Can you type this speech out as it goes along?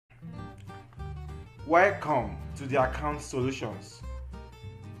Welcome to the Account Solutions.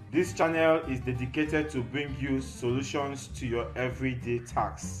 This channel is dedicated to bring you solutions to your everyday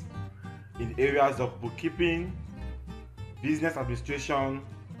tasks in areas of bookkeeping, business administration,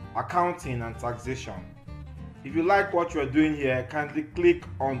 accounting, and taxation. If you like what you are doing here, kindly click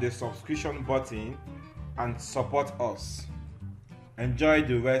on the subscription button and support us. Enjoy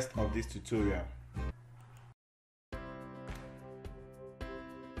the rest of this tutorial.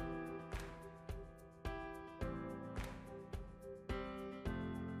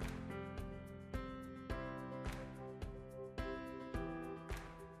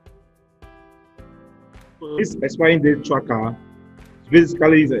 This expiring date tracker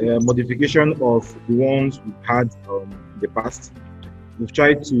basically is a modification of the ones we've had in the past. We've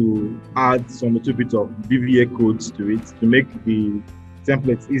tried to add some little bit of VBA codes to it to make the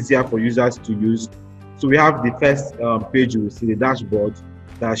templates easier for users to use. So we have the first page, you will see the dashboard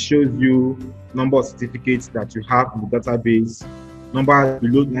that shows you number of certificates that you have in the database, number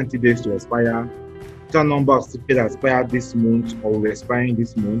below 90 days to expire, total number of certificates that expired this month or will expiring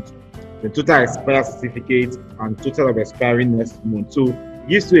this month, the total expired certificate, and total of expiring next month. So it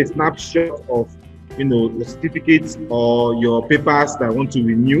gives you a snapshot of your certificates or your papers that want to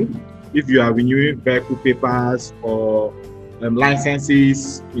renew. If you are renewing vehicle papers or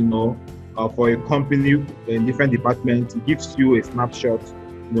licenses, for a company in different departments, it gives you a snapshot,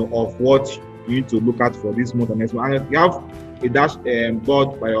 of what you need to look at for this month and next month. And you have a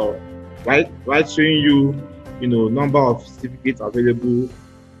dashboard by your right showing you, number of certificates available,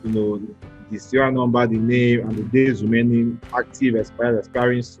 the serial number, the name, and the days remaining, active, expired,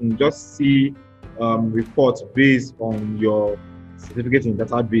 expiring soon. Just see reports based on your certificate in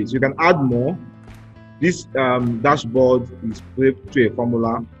database. You can add more. This dashboard is put to a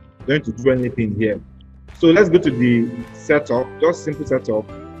formula. Don't need to do anything here. So let's go to the setup, just simple setup.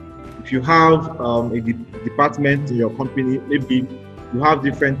 If you have a department in your company, maybe you have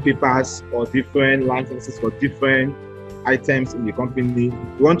different papers or different licenses for different items in the company.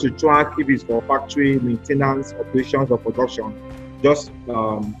 You want to track if it's for factory, maintenance, operations, or production. Just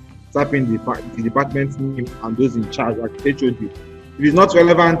type in the department's name and those in charge, like HOD. If it's not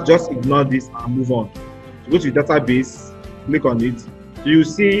relevant, just ignore this and move on. So go to the database, click on it. So you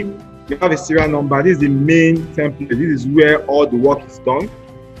see you have a serial number. This is the main template. This is where all the work is done.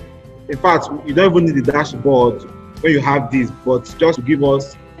 In fact, you don't even need the dashboard when you have this, but just to give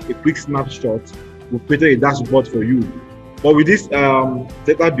us a quick snapshot, we've created a dashboard for you. But with this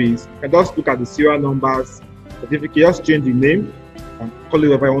database, you can just look at the serial numbers, certificate, just change the name and call it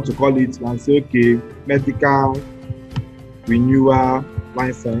whatever you want to call it, and say, okay, medical renewal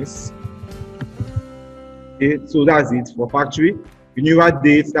license. Okay, so that's it for factory. Renewal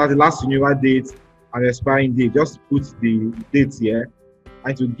date, that's the last renewal date, and expiring date. Just put the dates here,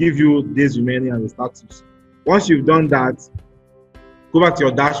 and to give you days remaining and the status. Once you've done that, go back to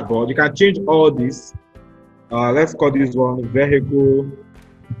your dashboard. You can change all this. Let's call this one vehicle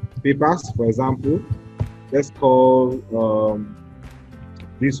papers, for example. Let's call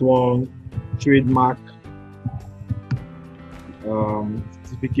this one trademark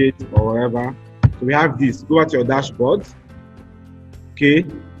certificate or whatever. So we have this. Go back to your dashboard. Okay.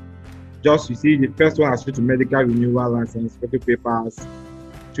 Just you see the first one has to medical renewal license, vehicle papers,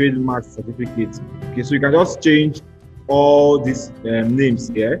 trademark certificate. Okay, so you can just change all these names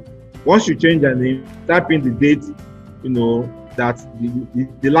here. Once you change the name, type in the date, that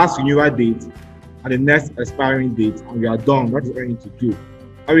the last renewal date and the next expiring date, and we are done. That is what you need to do.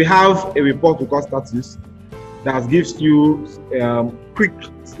 And we have a report to call status that gives you quick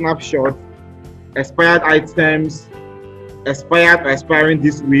snapshot, expired items, expired or expiring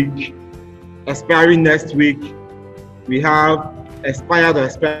this week, expiring next week. We have expired or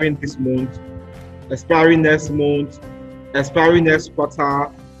expiring this month, expiring next month, expiring next quarter,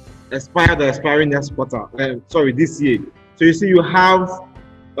 expired or expiring next quarter, this year. So you see you have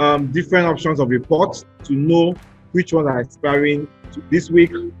different options of reports to know which ones are expiring this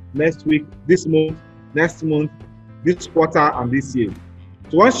week, next week, this month, next month, this quarter, and this year.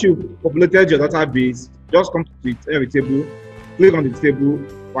 So once you've populated your database, just come to the table, click on the table,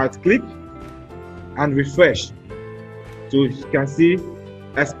 right click, and refresh. So you can see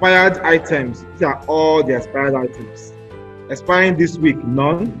expired items. These are all the expired items. Expiring this week,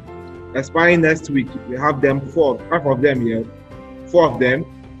 none. Expiring next week, we have them 5 of them here, 4 of them.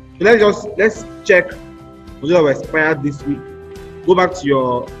 So let's check whether they were expired this week. Go back to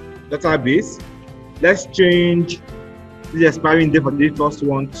your database. Let's change the expiring date for the first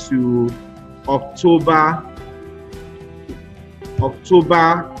one to October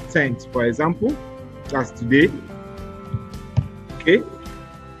 10th, for example. That's today. Okay.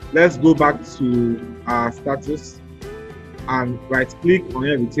 let's go back to our status and right click on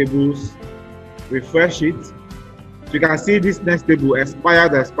any of the tables, refresh it. So you can see this next table,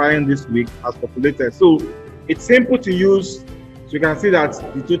 expired, expiring this week, has populated. So it's simple to use. So you can see that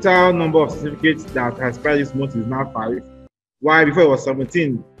the total number of certificates that expired this month is now 5. While before it was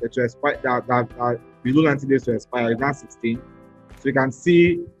 17 that below 90 days to expire, it's now 16. So you can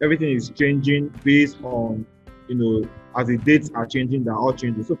see everything is changing based on, as the dates are changing, they're all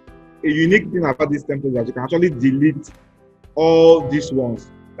changing. So a unique thing about this template is that you can actually delete all these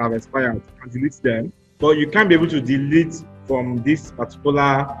ones that have expired and delete them, but you can't be able to delete from this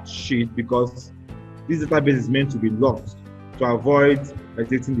particular sheet because this database is meant to be locked to avoid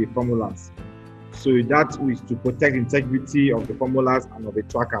editing the formulas. So that is to protect the integrity of the formulas and of the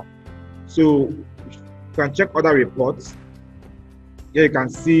tracker. So you can check other reports. Here you can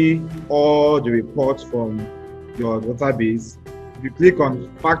see all the reports from your database. If you click on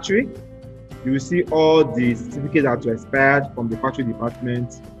factory, you will see all the certificates that were expired from the factory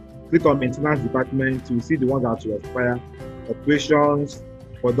department. Click on maintenance department, you will see the ones that will expire. Operations,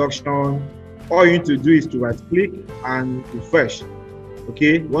 production. All you need to do is to right click and refresh.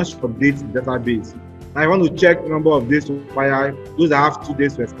 Okay, once you update the database. Now, I want to check the number of days to expire. Those that have 2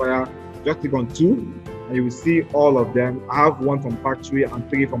 days to expire, just click on 2 and you will see all of them. I have 1 from factory and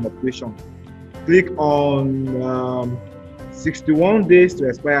 3 from operation. Click on 61 days to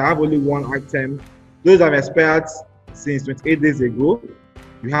expire. I have only 1 item. Those have expired since 28 days ago.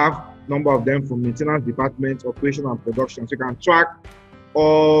 You have number of them from maintenance department, operation and production. So you can track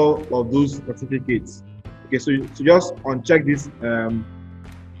all of those certificates. Okay, so just uncheck this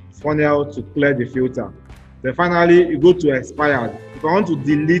funnel to clear the filter. Then finally, you go to expired. If I want to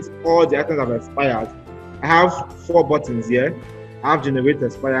delete all the items that have expired, I have 4 buttons here. I have generate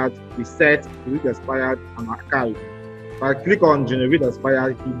expired, reset, delete expired, and archive. If I click on generate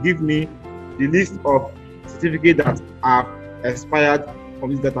expired, it will give me the list of certificates that are expired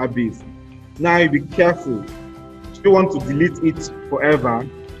from this database. Now you be careful. If you want to delete it forever,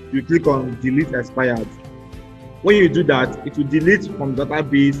 you click on delete expired. When you do that, it will delete from the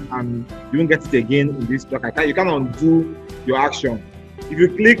database and you won't get it again in this tracker. You can undo your action. If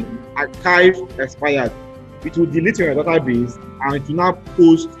you click archive expired, it will delete from your database and it will now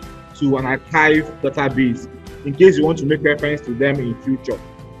post to an archive database in case you want to make reference to them in future.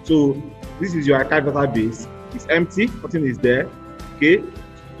 So this is your archive database. It's empty, nothing is there. Okay,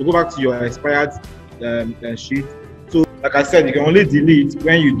 so go back to your expired sheet. So like I said, you can only delete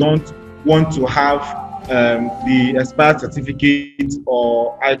when you don't want to have the expired certificates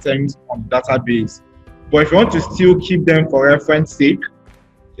or items on the database. But if you want to still keep them for reference sake,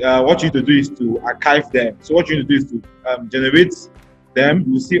 what you need to do is to archive them. So what you need to do is to generate them.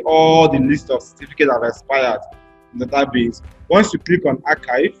 You will see all the list of certificates that have expired in the database. Once you click on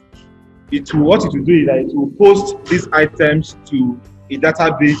archive, what it will do is that it will post these items to a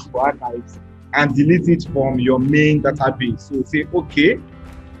database for archives and delete it from your main database. So say okay.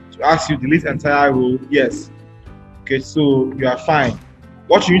 To ask you delete entire row, yes. Okay, so you are fine.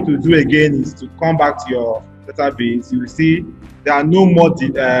 What you need to do again is to come back to your database. You will see there are no more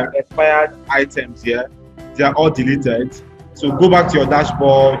expired items here. They are all deleted. So go back to your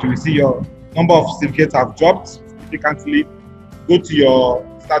dashboard. You will see your number of certificates have dropped significantly. Go to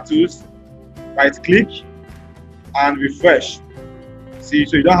your status, right click, and refresh. See,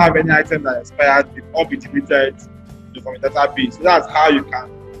 so you don't have any item that expired. It all be deleted from the database. So that's how you can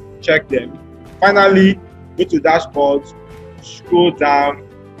check them. Finally, go to dashboard, scroll down,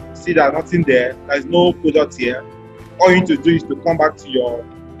 see that nothing there. There's no product here. All you need to do is to come back to your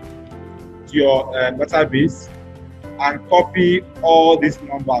database and copy all these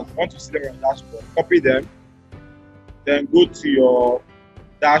numbers. You want to see them on the dashboard, copy them, then go to your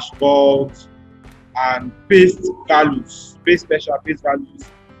dashboard and paste values, paste special, paste values,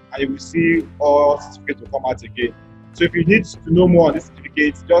 and you will see all certificates will come out again. So if you need to know more on these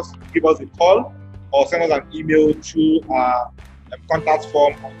certificates, just give us a call or send us an email through our contact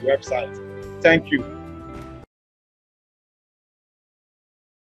form on the website. Thank you.